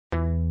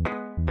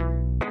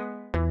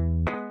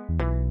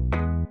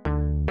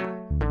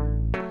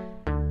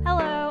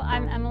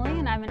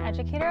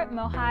educator at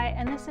MOHAI,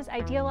 and this is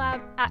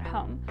Idealab at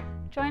Home.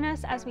 Join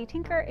us as we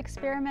tinker,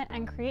 experiment,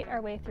 and create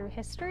our way through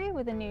history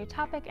with a new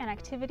topic and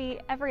activity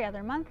every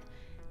other month.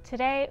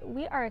 Today,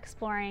 we are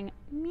exploring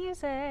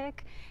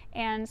music,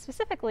 and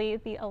specifically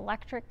the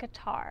electric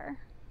guitar.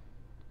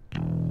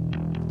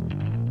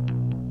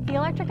 The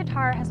electric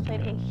guitar has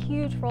played a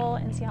huge role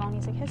in Seattle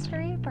music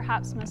history,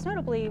 perhaps most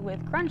notably with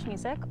grunge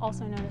music,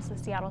 also known as the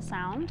Seattle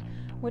Sound,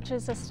 which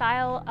is a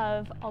style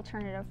of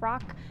alternative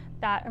rock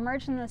that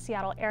emerged in the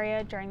Seattle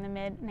area during the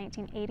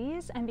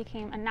mid-1980s and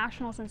became a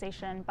national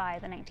sensation by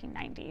the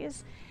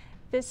 1990s.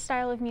 This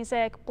style of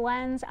music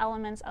blends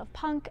elements of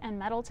punk and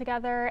metal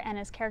together and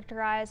is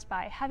characterized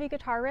by heavy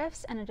guitar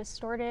riffs and a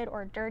distorted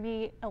or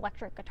dirty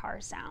electric guitar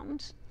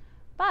sound.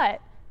 But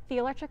the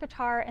electric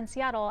guitar in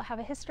Seattle have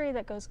a history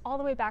that goes all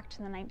the way back to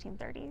the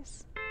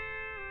 1930s.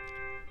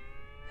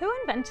 Who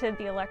invented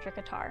the electric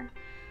guitar?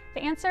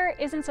 The answer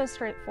isn't so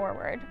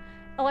straightforward.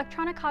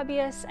 Electronic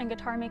hobbyists and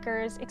guitar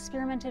makers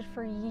experimented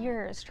for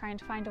years trying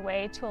to find a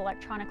way to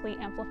electronically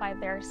amplify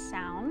their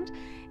sound.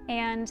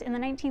 And in the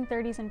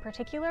 1930s in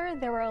particular,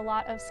 there were a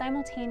lot of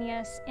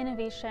simultaneous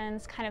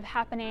innovations kind of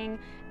happening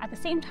at the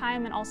same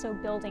time and also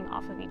building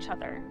off of each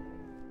other.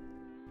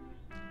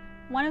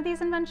 One of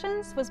these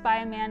inventions was by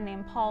a man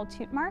named Paul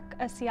Tootmark,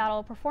 a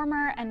Seattle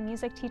performer and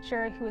music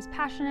teacher who was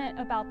passionate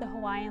about the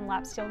Hawaiian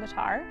lap steel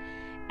guitar.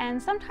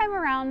 And sometime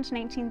around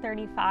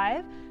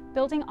 1935,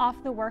 building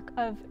off the work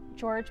of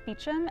George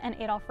Beecham and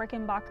Adolf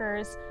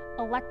Rickenbacker's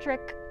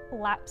electric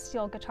lap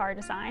steel guitar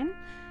design,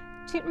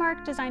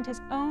 Tootmark designed his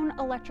own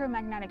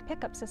electromagnetic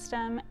pickup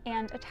system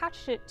and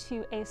attached it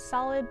to a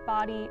solid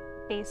body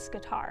bass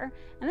guitar.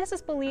 And this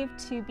is believed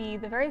to be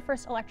the very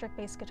first electric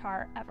bass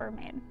guitar ever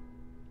made.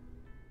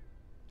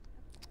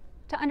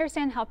 To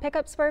understand how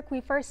pickups work,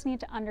 we first need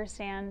to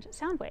understand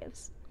sound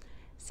waves.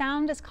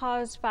 Sound is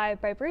caused by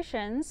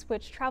vibrations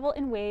which travel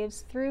in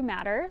waves through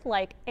matter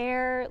like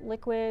air,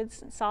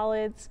 liquids, and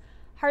solids.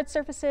 Hard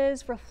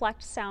surfaces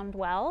reflect sound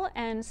well,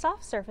 and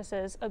soft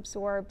surfaces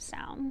absorb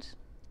sound.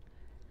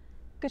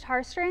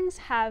 Guitar strings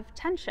have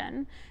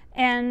tension,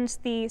 and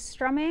the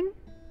strumming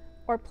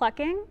or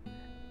plucking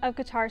of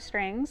guitar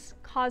strings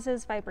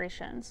causes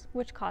vibrations,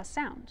 which cause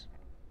sound.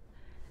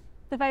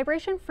 The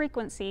vibration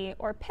frequency,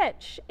 or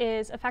pitch,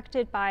 is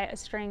affected by a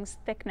string's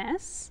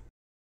thickness,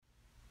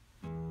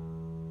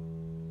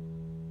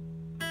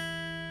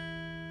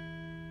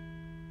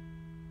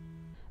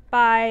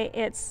 by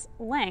its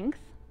length,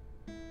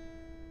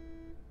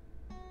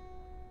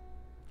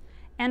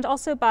 and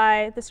also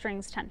by the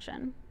string's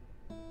tension.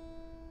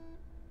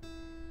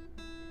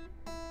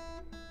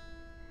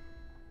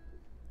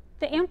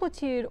 The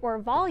amplitude or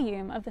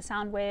volume of the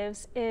sound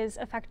waves is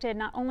affected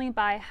not only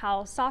by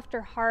how soft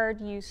or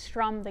hard you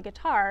strum the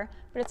guitar,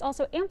 but it's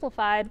also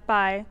amplified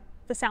by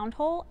the sound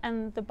hole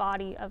and the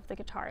body of the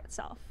guitar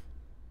itself.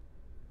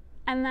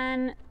 And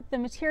then the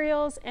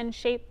materials and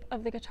shape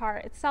of the guitar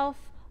itself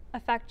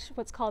affect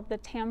what's called the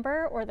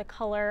timbre, or the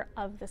color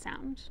of the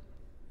sound.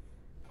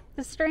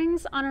 The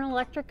strings on an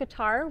electric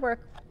guitar work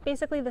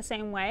basically the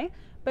same way,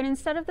 but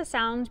instead of the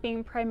sound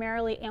being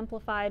primarily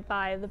amplified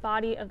by the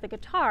body of the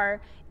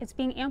guitar, it's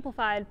being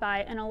amplified by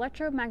an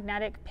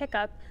electromagnetic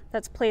pickup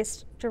that's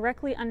placed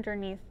directly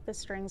underneath the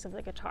strings of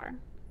the guitar.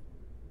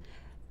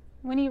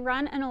 When you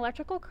run an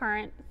electrical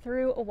current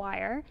through a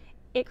wire,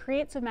 it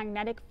creates a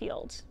magnetic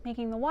field,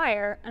 making the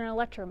wire an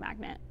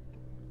electromagnet.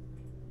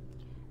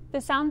 The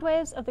sound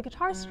waves of the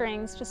guitar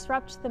strings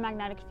disrupt the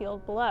magnetic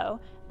field below,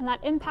 and that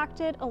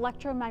impacted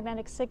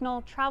electromagnetic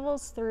signal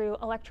travels through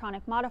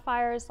electronic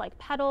modifiers like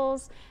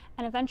pedals,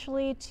 and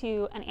eventually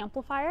to an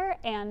amplifier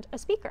and a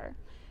speaker.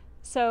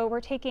 So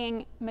we're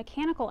taking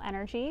mechanical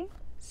energy,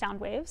 sound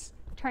waves,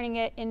 turning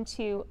it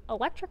into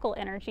electrical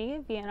energy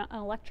via an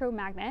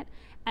electromagnet,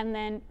 and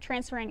then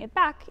transferring it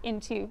back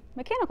into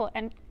mechanical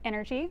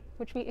energy,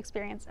 which we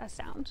experience as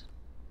sound.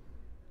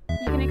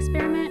 You can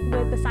experiment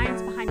with the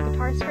science behind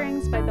guitar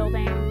strings by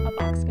building a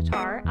box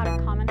guitar out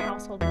of common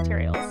household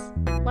materials.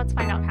 Let's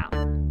find out how.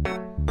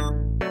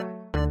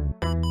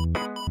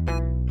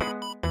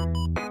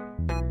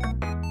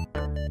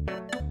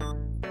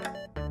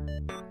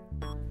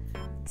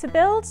 To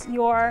build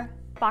your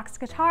box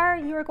guitar,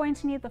 you are going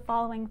to need the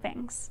following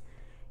things.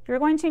 You're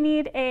going to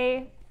need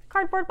a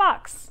cardboard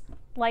box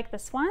like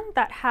this one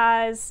that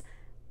has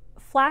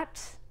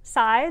flat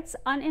sides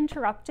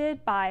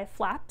uninterrupted by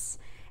flaps.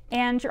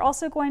 And you're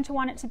also going to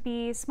want it to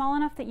be small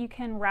enough that you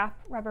can wrap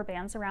rubber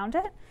bands around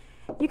it.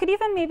 You could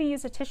even maybe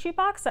use a tissue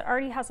box that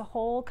already has a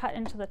hole cut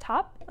into the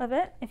top of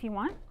it if you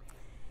want.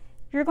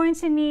 You're going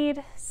to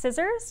need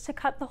scissors to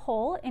cut the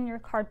hole in your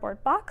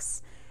cardboard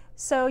box.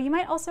 So you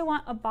might also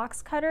want a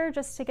box cutter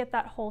just to get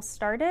that hole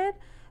started,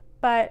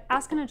 but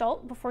ask an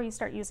adult before you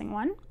start using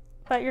one.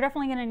 But you're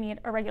definitely going to need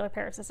a regular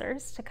pair of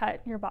scissors to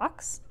cut your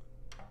box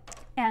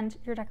and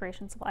your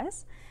decoration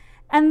supplies.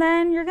 And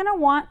then you're going to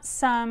want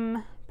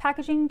some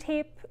packaging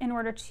tape in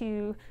order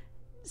to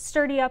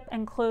sturdy up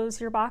and close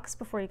your box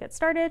before you get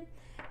started,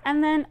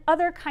 and then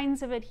other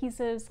kinds of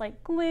adhesives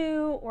like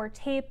glue or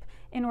tape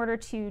in order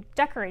to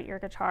decorate your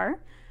guitar,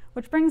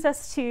 which brings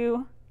us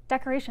to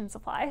decoration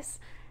supplies.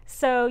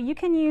 So you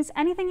can use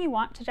anything you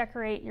want to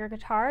decorate your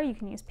guitar. You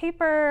can use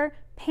paper,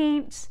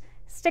 paint,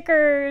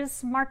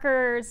 stickers,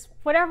 markers,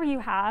 whatever you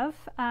have,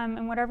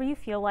 and whatever you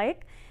feel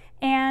like.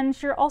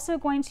 And you're also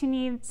going to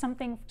need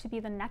something to be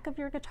the neck of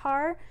your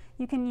guitar.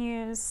 You can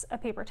use a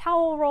paper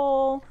towel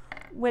roll,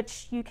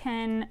 which you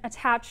can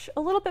attach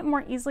a little bit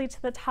more easily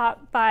to the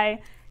top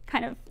by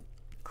kind of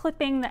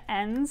clipping the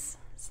ends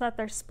so that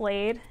they're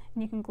splayed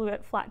and you can glue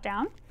it flat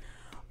down.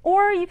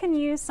 Or you can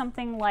use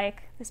something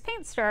like this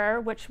paint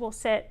stirrer, which will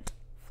sit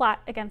flat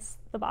against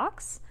the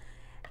box.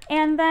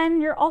 And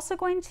then you're also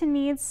going to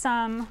need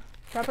some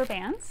rubber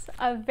bands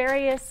of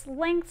various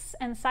lengths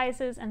and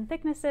sizes and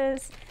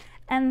thicknesses.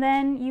 And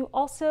then you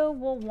also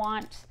will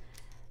want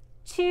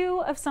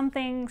two of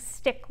something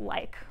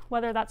stick-like,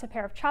 whether that's a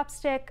pair of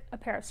chopstick, a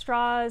pair of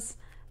straws,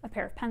 a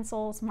pair of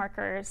pencils,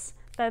 markers,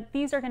 that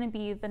these are going to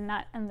be the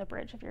nut and the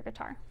bridge of your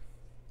guitar.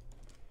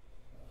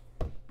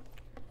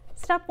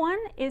 Step one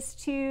is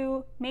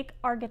to make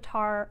our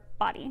guitar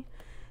body.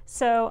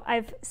 So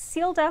I've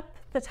sealed up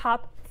the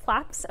top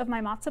flaps of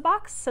my matzo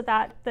box so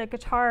that the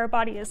guitar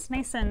body is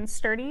nice and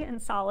sturdy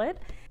and solid.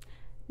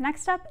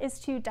 Next up is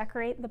to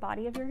decorate the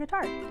body of your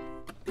guitar.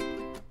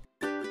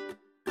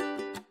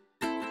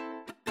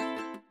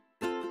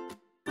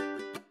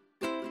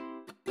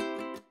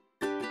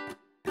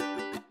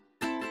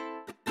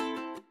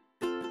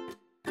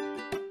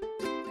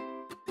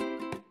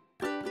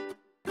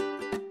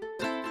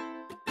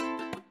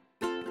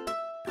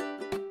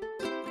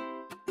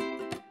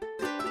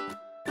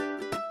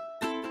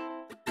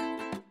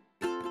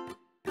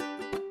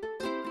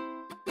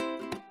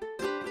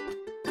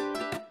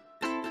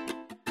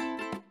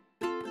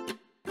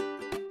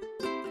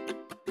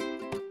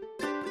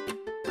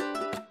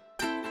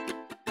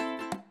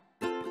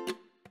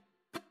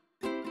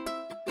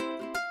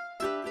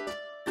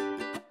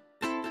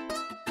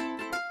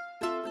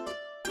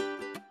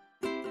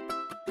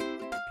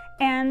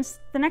 And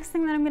the next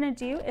thing that I'm going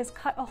to do is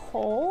cut a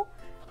hole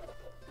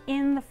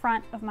in the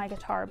front of my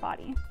guitar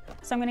body.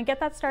 So I'm going to get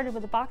that started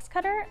with a box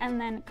cutter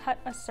and then cut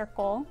a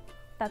circle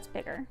that's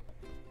bigger.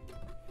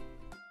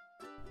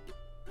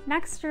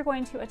 Next, you're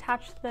going to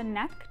attach the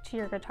neck to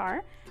your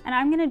guitar, and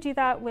I'm going to do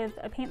that with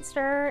a paint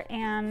stirrer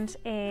and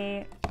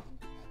a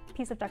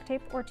piece of duct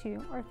tape, or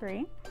 2 or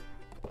 3,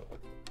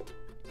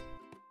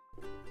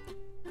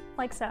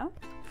 like so.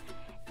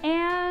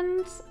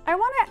 And I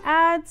want to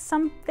add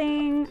some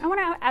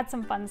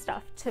fun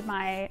stuff to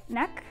my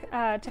neck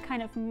to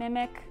kind of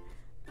mimic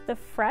the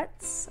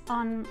frets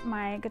on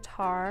my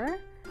guitar.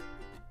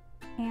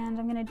 And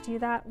I'm going to do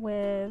that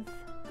with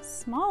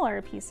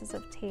smaller pieces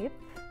of tape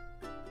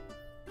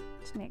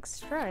to make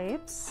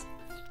stripes.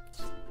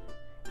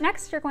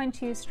 Next, you're going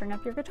to string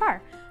up your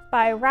guitar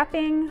by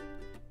wrapping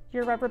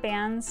your rubber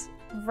bands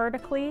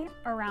vertically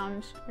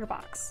around your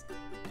box.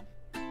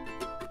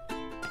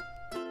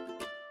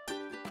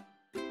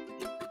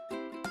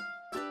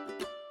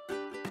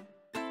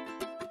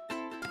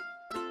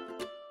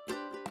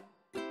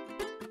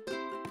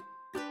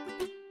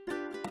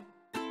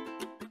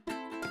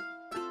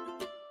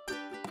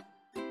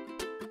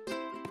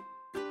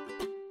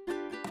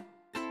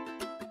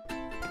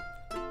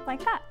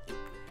 Like that.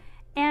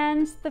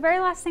 And the very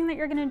last thing that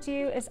you're going to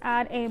do is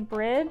add a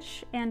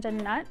bridge and a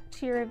nut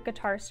to your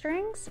guitar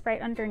strings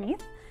right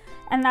underneath,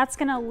 and that's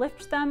going to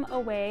lift them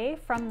away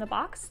from the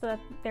box so that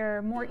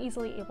they're more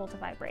easily able to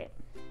vibrate.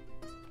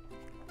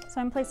 So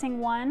I'm placing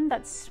one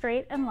that's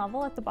straight and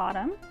level at the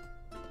bottom,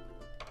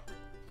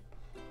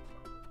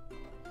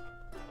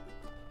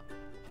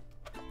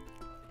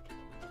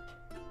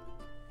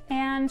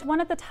 and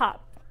one at the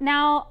top.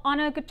 Now on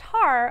a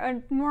guitar,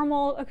 a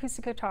normal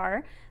acoustic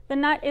guitar, the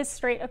nut is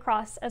straight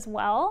across as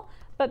well,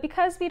 but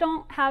because we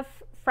don't have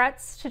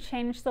frets to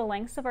change the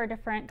lengths of our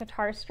different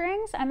guitar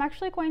strings, I'm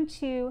actually going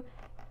to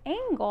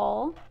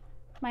angle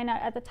my nut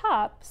at the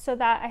top so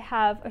that I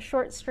have a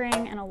short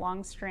string and a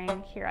long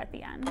string here at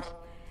the end.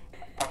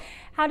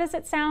 How does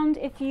it sound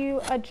if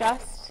you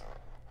adjust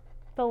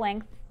the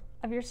length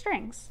of your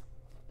strings?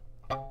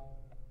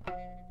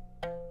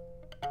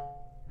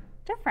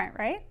 Different,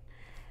 right?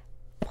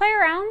 Play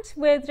around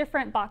with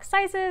different box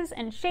sizes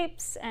and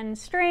shapes and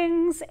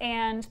strings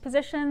and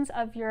positions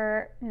of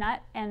your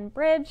nut and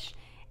bridge,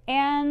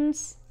 and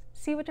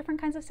see what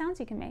different kinds of sounds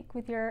you can make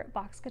with your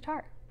box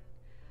guitar.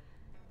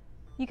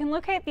 You can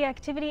locate the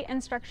activity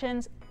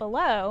instructions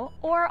below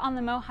or on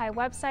the MOHAI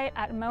website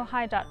at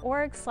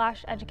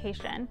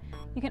mohai.org/education.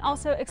 You can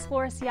also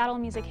explore Seattle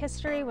music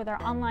history with our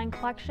online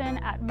collection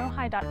at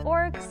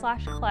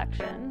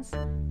mohai.org/collections.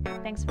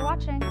 Thanks for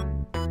watching.